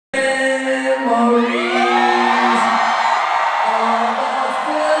Memories of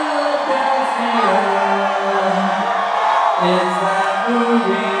Philadelphia. Is that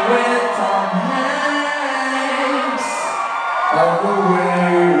movie with Tom Hanks of the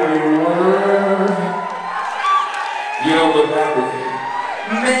way we were? You don't look happy.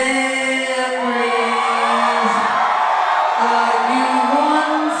 Memories like you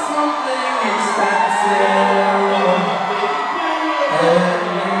won something expensive and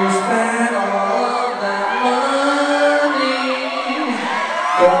you spent all of that money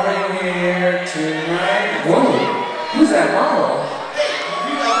coming here tonight. Whoa, who's that model?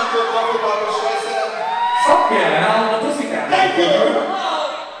 You got to go cover by what I said. Fuck yeah, Al, the pussycat. Thank you!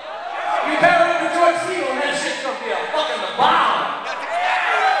 You better look at George Seal and that shit's gonna be a fucking bomb!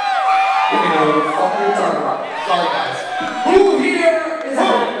 You know what the fuck you're talking about. Sorry, guys. Who here is a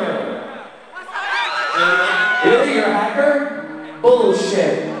hacker? Really, you're a hacker?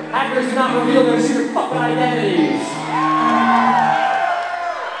 Bullshit. Hackers do not reveal their secret fucking identities.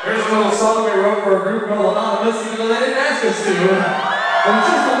 Here's a little song we wrote for a group called Anonymous, even though they didn't ask us to. And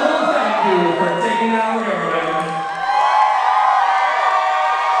just a little thank you for taking out your